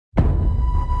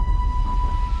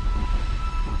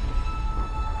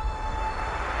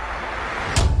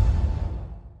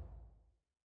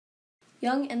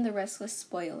Young and the Restless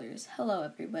spoilers. Hello,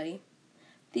 everybody.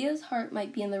 Theo's heart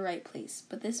might be in the right place,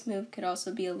 but this move could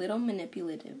also be a little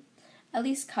manipulative. At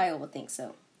least Kyle will think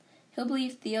so. He'll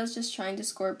believe Theo's just trying to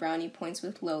score brownie points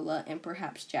with Lola and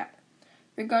perhaps Jack.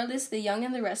 Regardless, the Young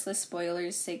and the Restless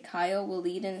spoilers say Kyle will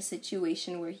lead in a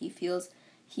situation where he feels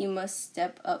he must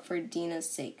step up for Dina's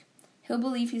sake. He'll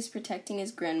believe he's protecting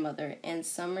his grandmother, and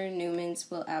Summer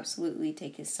Newmans will absolutely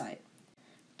take his side.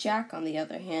 Jack, on the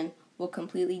other hand, will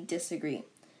completely disagree.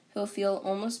 He'll feel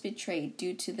almost betrayed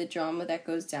due to the drama that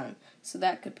goes down, so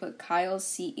that could put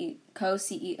Kyle's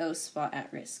co-CEO spot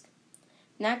at risk.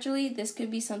 Naturally, this could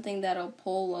be something that'll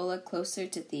pull Lola closer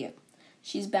to Theo.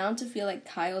 She's bound to feel like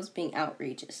Kyle's being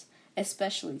outrageous,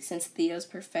 especially since Theo's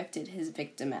perfected his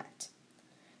victim act.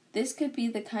 This could be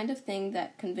the kind of thing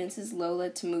that convinces Lola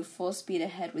to move full speed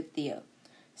ahead with Theo,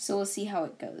 so we'll see how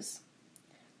it goes.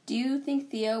 Do you think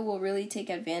Theo will really take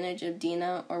advantage of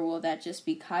Dina, or will that just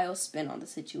be Kyle's spin on the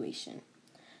situation?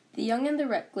 The Young and the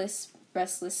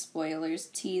Restless spoilers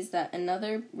tease that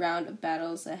another round of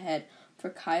battles ahead for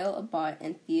Kyle Abbott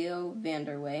and Theo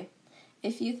Vanderway.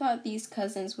 If you thought these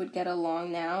cousins would get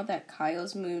along now that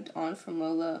Kyle's moved on from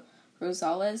Lola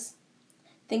Rosales,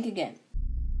 think again.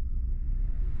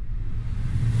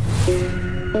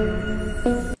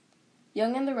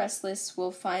 Young and the Restless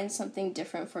will find something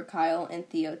different for Kyle and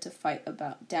Theo to fight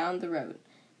about down the road,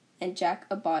 and Jack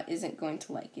Abbott isn't going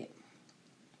to like it.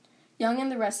 Young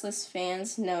and the Restless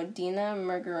fans know Dina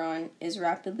Murgeron is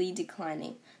rapidly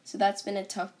declining, so that's been a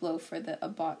tough blow for the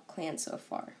Abbott clan so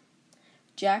far.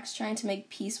 Jack's trying to make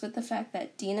peace with the fact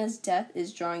that Dina's death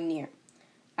is drawing near.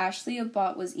 Ashley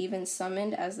Abbott was even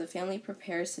summoned as the family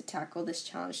prepares to tackle this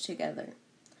challenge together.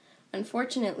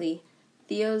 Unfortunately,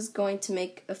 Theo's going to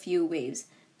make a few waves.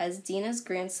 As Dina's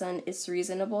grandson, it's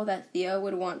reasonable that Theo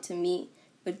would want to meet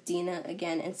with Dina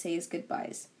again and say his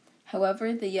goodbyes.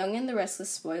 However, the Young and the Restless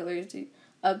spoilers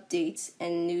updates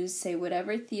and news say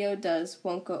whatever Theo does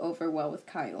won't go over well with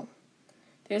Kyle.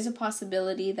 There's a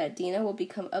possibility that Dina will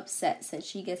become upset since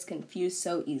she gets confused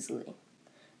so easily.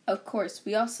 Of course,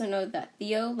 we also know that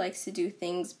Theo likes to do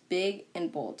things big and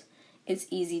bold. It's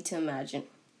easy to imagine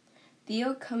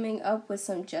Theo coming up with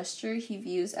some gesture he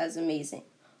views as amazing.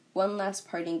 One last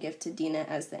parting gift to Dina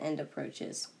as the end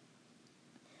approaches.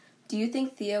 Do you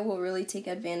think Theo will really take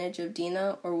advantage of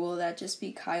Dina, or will that just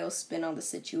be Kyle's spin on the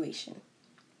situation?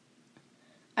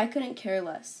 I couldn't care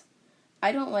less.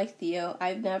 I don't like Theo,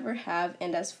 I've never have,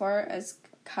 and as far as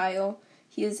Kyle,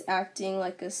 he is acting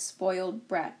like a spoiled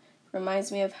brat.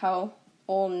 Reminds me of how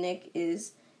old Nick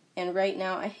is, and right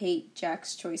now I hate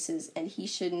Jack's choices, and he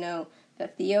should know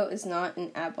that Theo is not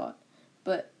an Abbott,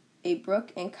 but a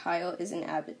Brooke, and Kyle is an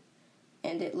Abbott.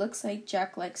 And it looks like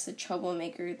Jack likes the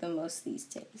troublemaker the most these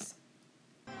days.